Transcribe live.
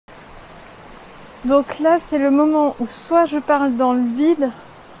Donc là, c'est le moment où soit je parle dans le vide,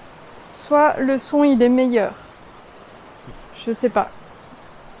 soit le son il est meilleur. Je sais pas.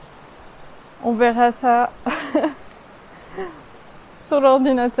 On verra ça sur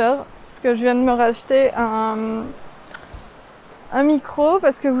l'ordinateur. Parce que je viens de me racheter un micro.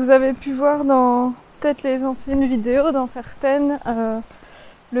 Parce que vous avez pu voir dans peut-être les anciennes vidéos, dans certaines,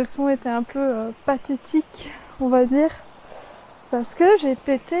 le son était un peu pathétique, on va dire. Parce que j'ai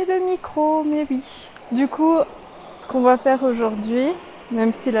pété le micro, mais oui. Du coup, ce qu'on va faire aujourd'hui,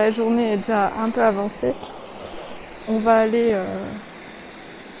 même si la journée est déjà un peu avancée, on va aller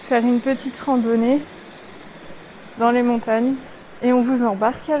faire une petite randonnée dans les montagnes et on vous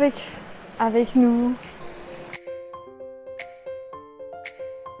embarque avec nous.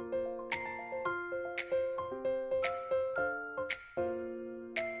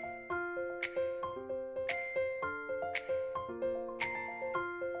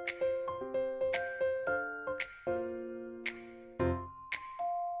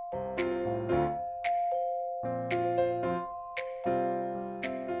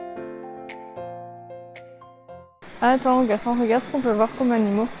 Attends, regarde ce qu'on peut voir comme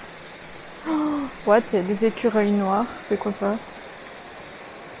animaux. Oh, what? Il y a des écureuils noirs, c'est quoi ça?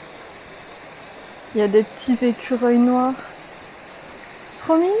 Il y a des petits écureuils noirs. C'est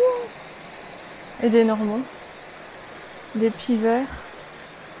trop mignon. Et des normaux. Des pivers.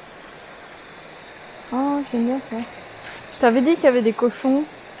 Oh, j'aime bien ça. Je t'avais dit qu'il y avait des cochons.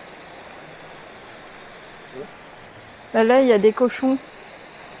 Là, il y a des cochons.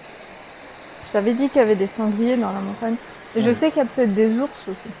 Je t'avais dit qu'il y avait des sangliers dans la montagne. Et je sais qu'il y a peut-être des ours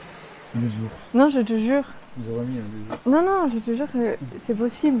aussi. Des ours? Non, je te jure. Ils auraient mis des ours. Non, je te jure que c'est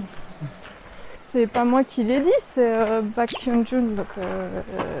possible. C'est pas moi qui l'ai dit, c'est Baek Hyun-jun, donc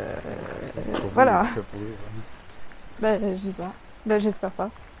voilà. Ben, je sais pas. Ben, j'espère pas.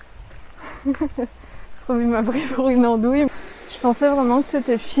 Ce serait m'a pris pour une andouille. Je pensais vraiment que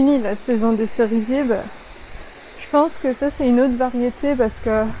c'était fini la saison des cerisiers. Ben, je pense que ça, c'est une autre variété parce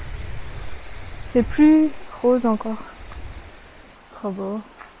que c'est plus rose encore. Trop beau.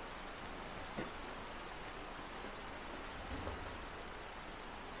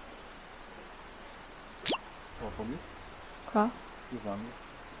 T'as entendu? Quoi? Il y a un ours.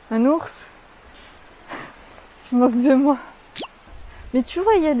 Un ours? Il se moque de moi. Mais tu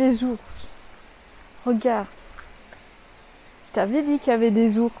vois, il y a des ours. Regarde. Je t'avais dit qu'il y avait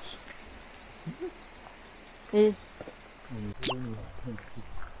des ours. Et...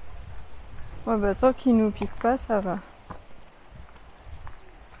 ouais, bah tant qu'ils nous piquent pas, ça va.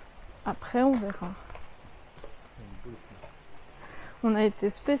 Après, on verra. On a été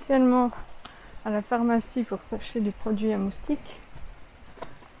spécialement à la pharmacie pour s'acheter du produit à moustiques.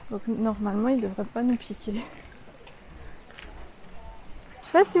 Donc normalement, ils ne devraient pas nous piquer. En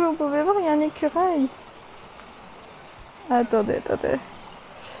fait, si vous pouvez voir, il y a un écureuil. Attendez.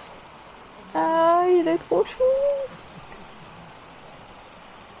 Ah, il est trop chou.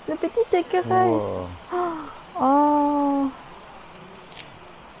 Le petit écureuil. Wow. Oh.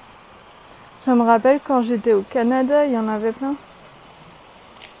 Ça me rappelle quand j'étais au Canada, il y en avait plein.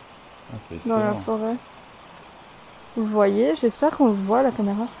 Ah, c'est Dans la forêt. Vous le voyez? J'espère qu'on le voit à la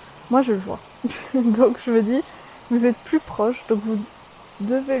caméra. Moi, je le vois. Donc, je me dis, vous êtes plus proche, donc vous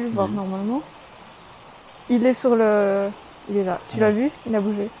devez le voir normalement. Il est sur le... il est là. Tu l'as vu? Il a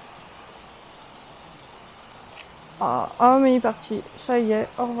bougé. Oh, mais il est parti. Ça y est.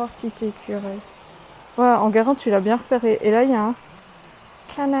 Au revoir, petit écureuil. Ouais, en garant, tu l'as bien repéré. Et là, il y a un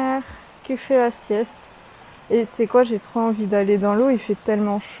canard qui fait la sieste. Et tu sais quoi, j'ai trop envie d'aller dans l'eau. Il fait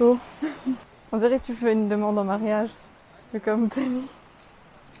tellement chaud. On dirait que tu fais une demande en mariage. Mais comme t'as mis.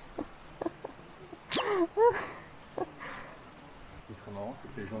 Ce qui serait marrant,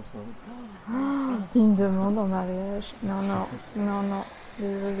 c'est que les gens sont... Une demande en mariage. Non.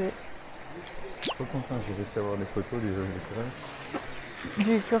 Désolé. Je suis trop content, j'ai réussi à avoir des photos des écureuils.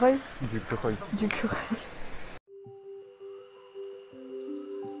 Du écureuil? Du écureuil. Du écureuil.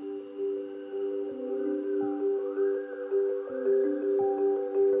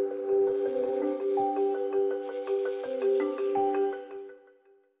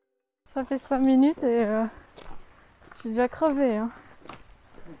 Ça fait 5 minutes et je suis déjà crevée. Hein.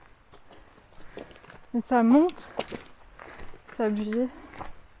 Mais ça monte. C'est abusé.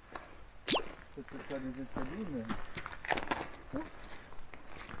 Peut-être pas des escaliers, mais...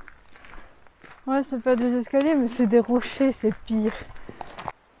 Ouais, c'est pas des escaliers, mais c'est des rochers, c'est pire.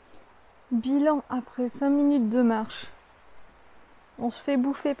 Bilan après 5 minutes de marche. On se fait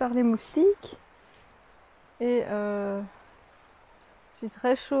bouffer par les moustiques. Et j'ai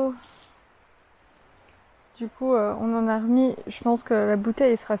très chaud. Du coup, on en a remis. Je pense que la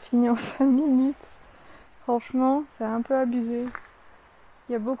bouteille sera finie en 5 minutes. Franchement, c'est un peu abusé.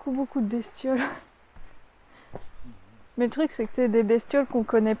 Il y a beaucoup de bestioles. Mais le truc, c'est que c'est des bestioles qu'on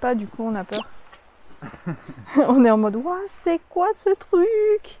connaît pas, du coup, on a peur. On est en mode, waouh, c'est quoi ce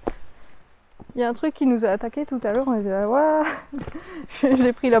truc? Il y a un truc qui nous a attaqué tout à l'heure, on disait, waouh.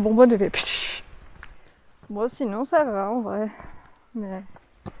 J'ai pris la bonbonne, j'ai fait pfff. Bon, sinon, ça va en vrai. Mais.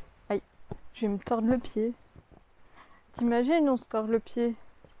 Aïe, je vais me tordre le pied. T'imagines, on se tord le pied.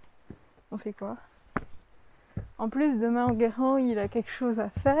 On fait quoi? En plus, demain, Enguerrand, il a quelque chose à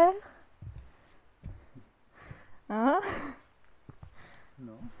faire. Hein?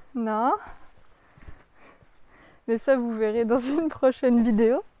 Non. Non. Mais ça, vous verrez dans une prochaine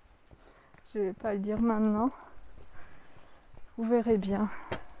vidéo. Je vais pas le dire maintenant. Vous verrez bien.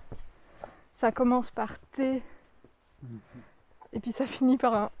 Ça commence par T. Et puis ça finit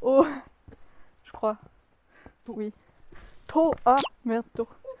par un O. Je crois. Oui. To. Ah, merde, to.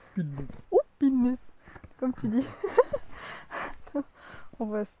 Oh, pinesse. Comme tu dis. Attends, on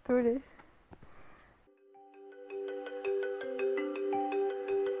va se toller.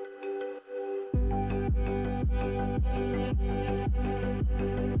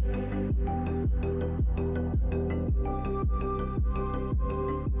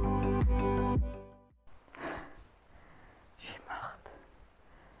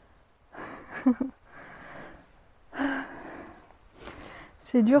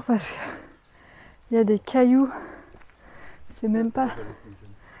 C'est dur parce que il y a des cailloux. C'est même pas.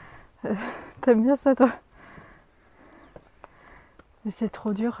 T'aimes bien ça toi? Mais c'est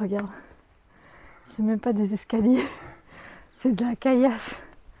trop dur, regarde. C'est même pas des escaliers. C'est de la caillasse.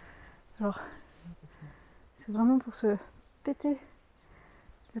 Genre. C'est vraiment pour se péter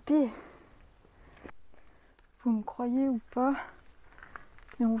le pied. Vous me croyez ou pas?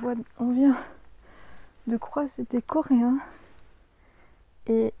 Et on vient de croiser des Coréens.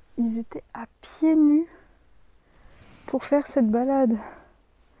 Et ils étaient à pieds nus pour faire cette balade.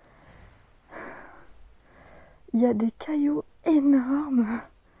 Il y a des cailloux énormes.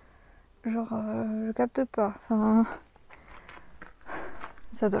 Genre, je capte pas. Enfin,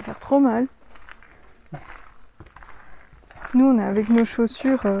 ça doit faire trop mal. Nous, on est avec nos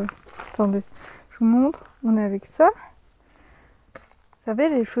chaussures. Attendez, je vous montre. On est avec ça. Vous savez,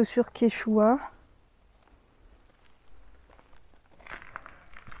 les chaussures Quechua.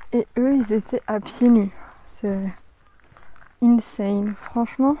 Et eux, ils étaient à pieds nus. C'est insane,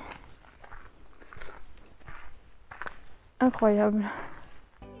 franchement. Incroyable.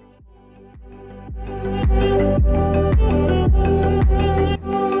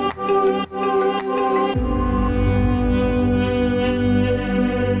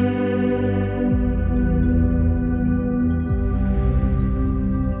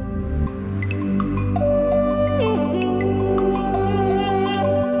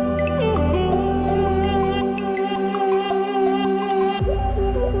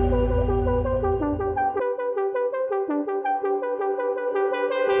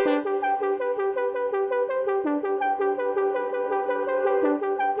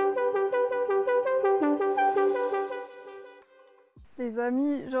 Les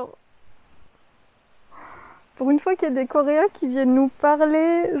amis, genre, pour une fois qu'il y a des Coréens qui viennent nous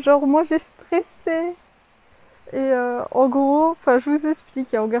parler, genre moi j'ai stressé. Et en gros, enfin je vous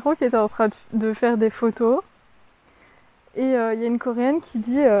explique, il y a Enguerrand qui était en train de faire des photos. Et il y a une Coréenne qui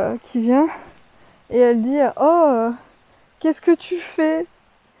dit, qui vient, et elle dit, oh, qu'est-ce que tu fais?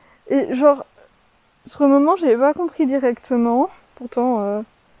 Et genre, sur le moment, j'avais pas compris directement. Pourtant,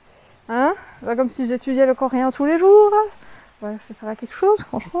 hein, pas comme si j'étudiais le coréen tous les jours. Ouais, ça sert à quelque chose,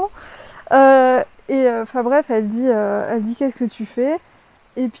 franchement. Enfin bref, elle dit qu'est-ce que tu fais?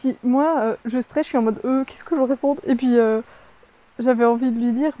 Et puis moi, je stresse, je suis en mode qu'est-ce que je réponds? Et puis j'avais envie de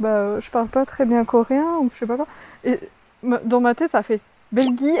lui dire, je parle pas très bien coréen ou je sais pas quoi. Et dans ma tête, ça fait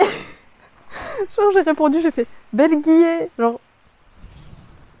Belgier. Genre j'ai répondu, j'ai fait Belgier. Genre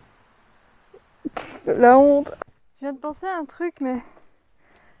la honte. Je viens de penser à un truc, mais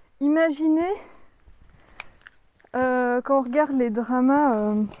imaginez quand on regarde les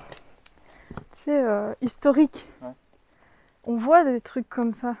dramas, tu sais, historiques, ouais. On voit des trucs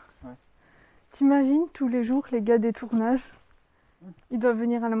comme ça. Ouais. T'imagines tous les jours les gars des tournages, ils doivent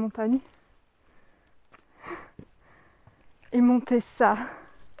venir à la montagne et monter ça.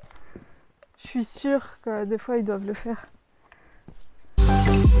 Je suis sûre que des fois ils doivent le faire.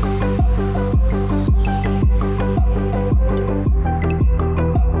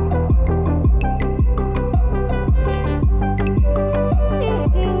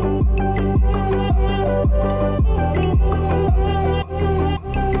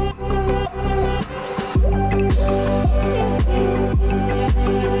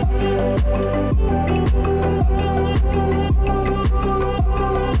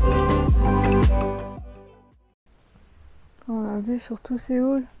 surtout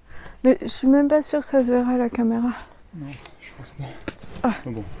Séoul. Mais je suis même pas sûre que ça se verra à la caméra. Non, je pense pas. Ah.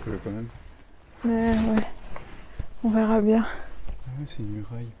 Oh bon, quand même. Mais ouais, on verra bien. Ah ouais, c'est une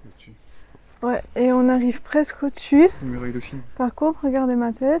muraille au-dessus. Ouais, et on arrive presque au-dessus. Une muraille de Chine. Par contre, regardez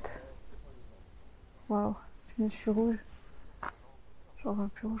ma tête. Waouh, je suis rouge. Genre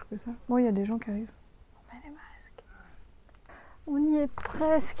plus rouge que ça. Bon, il y a des gens qui arrivent. On met les masques. On y est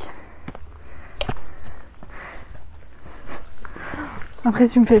presque. Après,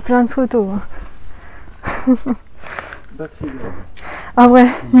 tu me fais plein de photos. Hein. Batterie lourde. Ah ouais,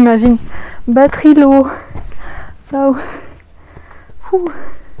 imagine. Batterie lourde. Là-haut. Ouh.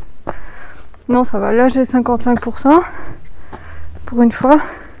 Non, ça va. Là, j'ai 55%. Pour une fois.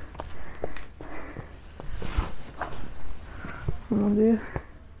 Oh mon Dieu.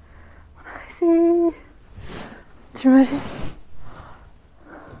 On a réussi. Tu imagines?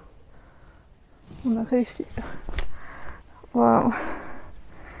 On a réussi. Waouh.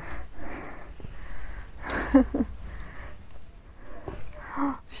 Je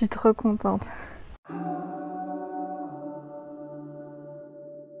suis trop contente.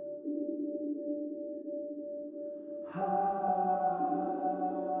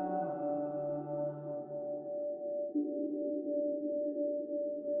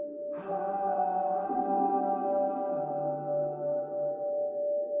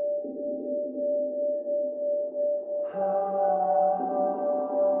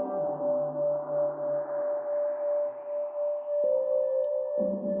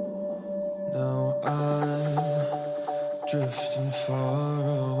 Now I'm drifting far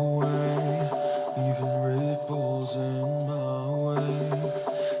away, leaving ripples in my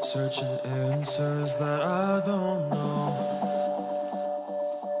wake, searching answers that I don't know.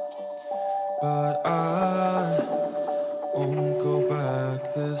 But I won't go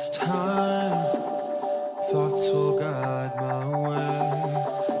back this time. Thoughts will guide my way,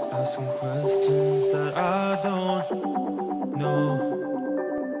 asking questions that I don't know.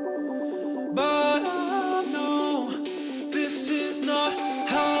 But I know this is not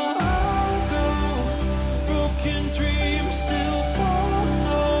how I go. Broken dreams still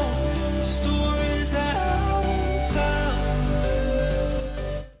follow, the stories that I tell.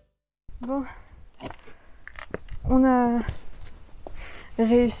 Bon, on a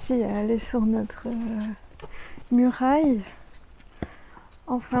réussi à aller sur notre muraille.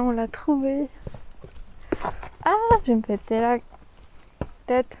 Enfin, on l'a trouvé. Ah, je vais me péter la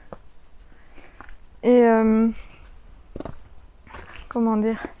tête. Et comment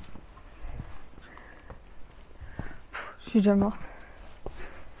dire, je suis déjà morte.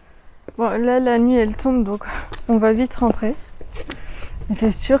 Bon, là la nuit elle tombe, donc on va vite rentrer. Mais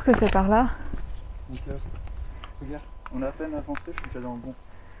t'es sûr que c'est par là? Donc, regarde, on a à peine avancé, je suis déjà dans le bon.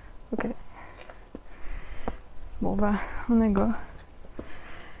 Ok. Bon bah, on est go.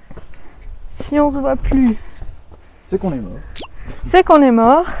 Si on se voit plus, C'est qu'on est mort. c'est qu'on est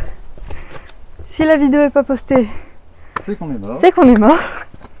mort. Si la vidéo est pas postée, C'est qu'on est mort. c'est qu'on est mort.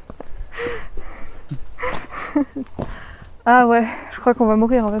 Ah ouais, je crois qu'on va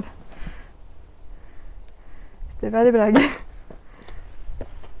mourir en fait. C'était pas des blagues.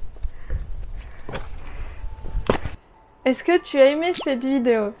 Est-ce que tu as aimé cette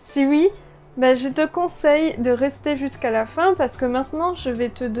vidéo? Si oui, bah je te conseille de rester jusqu'à la fin parce que maintenant je vais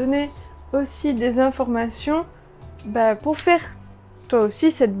te donner aussi des informations pour faire toi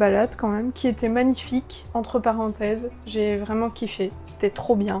aussi cette balade quand même qui était magnifique, entre parenthèses. J'ai vraiment kiffé, c'était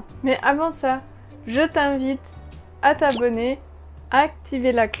trop bien. Mais avant ça, je t'invite à t'abonner, à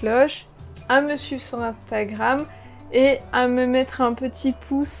activer la cloche, à me suivre sur Instagram et à me mettre un petit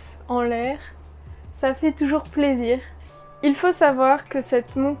pouce en l'air. Ça fait toujours plaisir. Il faut savoir que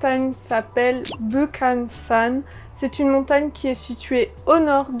cette montagne s'appelle Bukhansan. C'est une montagne qui est située au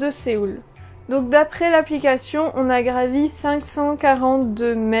nord de Séoul. Donc d'après l'application, on a gravi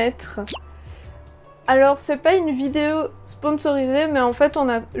 542 mètres. Alors c'est pas une vidéo sponsorisée, mais en fait on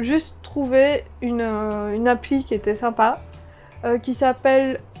a juste trouvé une appli qui était sympa, qui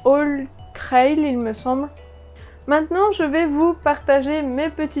s'appelle All Trail il me semble. Maintenant je vais vous partager mes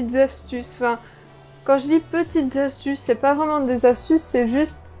petites astuces. Enfin, quand je dis petites astuces, c'est pas vraiment des astuces, c'est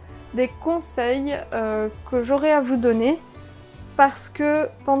juste des conseils que j'aurais à vous donner. Parce que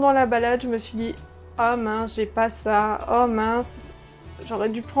pendant la balade, je me suis dit « Oh mince, j'ai pas ça, oh mince, j'aurais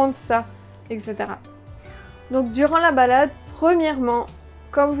dû prendre ça, etc. » Donc durant la balade, premièrement,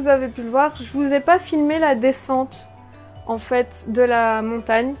 comme vous avez pu le voir, je vous ai pas filmé la descente en fait de la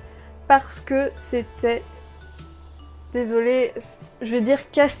montagne parce que c'était, désolée, je vais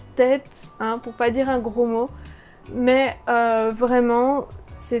dire casse-tête, hein, pour pas dire un gros mot, mais vraiment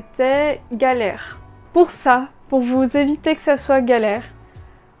c'était galère. Pour ça, pour vous éviter que ça soit galère,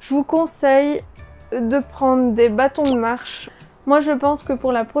 je vous conseille de prendre des bâtons de marche. Moi je pense que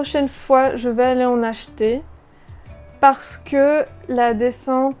pour la prochaine fois je vais aller en acheter parce que la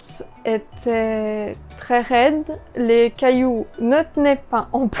descente était très raide, les cailloux ne tenaient pas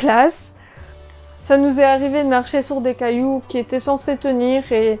en place. Ça nous est arrivé de marcher sur des cailloux qui étaient censés tenir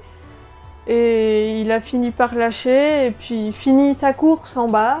et il a fini par lâcher et puis fini sa course en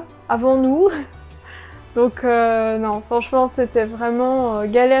bas avant nous. Donc non, franchement c'était vraiment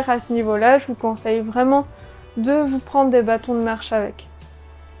galère à ce niveau-là. Je vous conseille vraiment de vous prendre des bâtons de marche avec.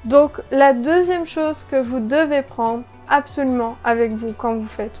 Donc la deuxième chose que vous devez prendre absolument avec vous quand vous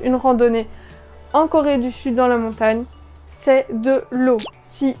faites une randonnée en Corée du Sud dans la montagne, c'est de l'eau.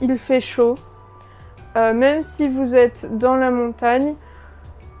 S'il fait chaud, même si vous êtes dans la montagne,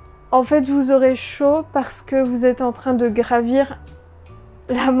 en fait vous aurez chaud parce que vous êtes en train de gravir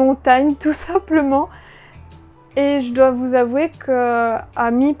la montagne tout simplement. Et je dois vous avouer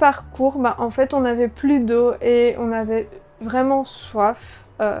qu'à mi-parcours, en fait on n'avait plus d'eau et on avait vraiment soif.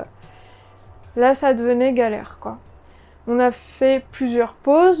 Là ça devenait galère quoi. On a fait plusieurs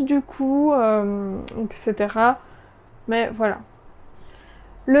pauses du coup, etc. Mais voilà.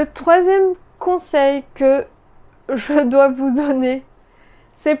 Le troisième conseil que je dois vous donner,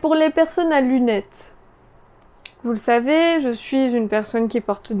 c'est pour les personnes à lunettes. Vous le savez, je suis une personne qui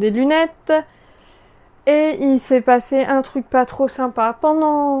porte des lunettes. Et il s'est passé un truc pas trop sympa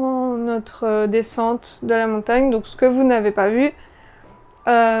pendant notre descente de la montagne. Donc ce que vous n'avez pas vu,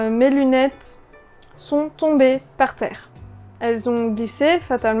 mes lunettes sont tombées par terre. Elles ont glissé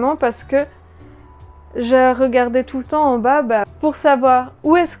fatalement parce que je regardais tout le temps en bas pour savoir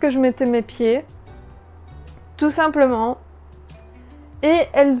où est-ce que je mettais mes pieds. Tout simplement. Et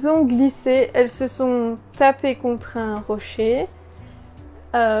elles ont glissé, elles se sont tapées contre un rocher.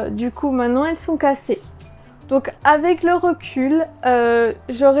 Du coup maintenant elles sont cassées. Donc avec le recul,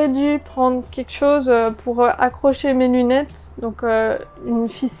 j'aurais dû prendre quelque chose pour accrocher mes lunettes, donc une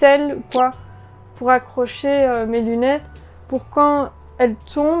ficelle ou quoi, pour accrocher mes lunettes, pour quand elles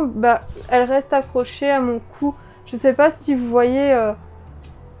tombent, elles restent accrochées à mon cou. Je sais pas si vous voyez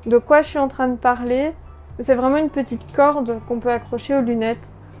de quoi je suis en train de parler, c'est vraiment une petite corde qu'on peut accrocher aux lunettes.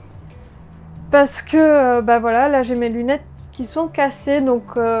 Parce que voilà, là j'ai mes lunettes qui sont cassées, donc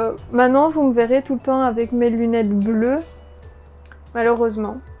maintenant vous me verrez tout le temps avec mes lunettes bleues,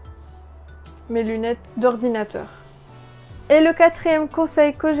 malheureusement, mes lunettes d'ordinateur. Et le quatrième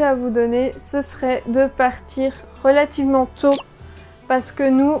conseil que j'ai à vous donner, ce serait de partir relativement tôt, parce que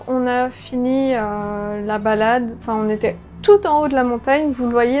nous on a fini la balade, enfin on était tout en haut de la montagne, vous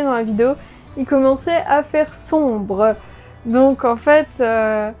le voyez dans la vidéo, il commençait à faire sombre, donc en fait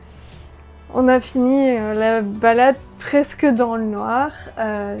on a fini la balade presque dans le noir,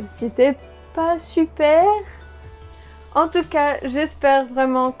 c'était pas super. En tout cas, j'espère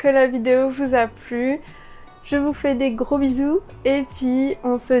vraiment que la vidéo vous a plu. Je vous fais des gros bisous et puis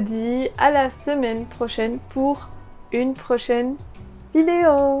on se dit à la semaine prochaine pour une prochaine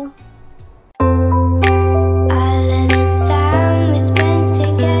vidéo.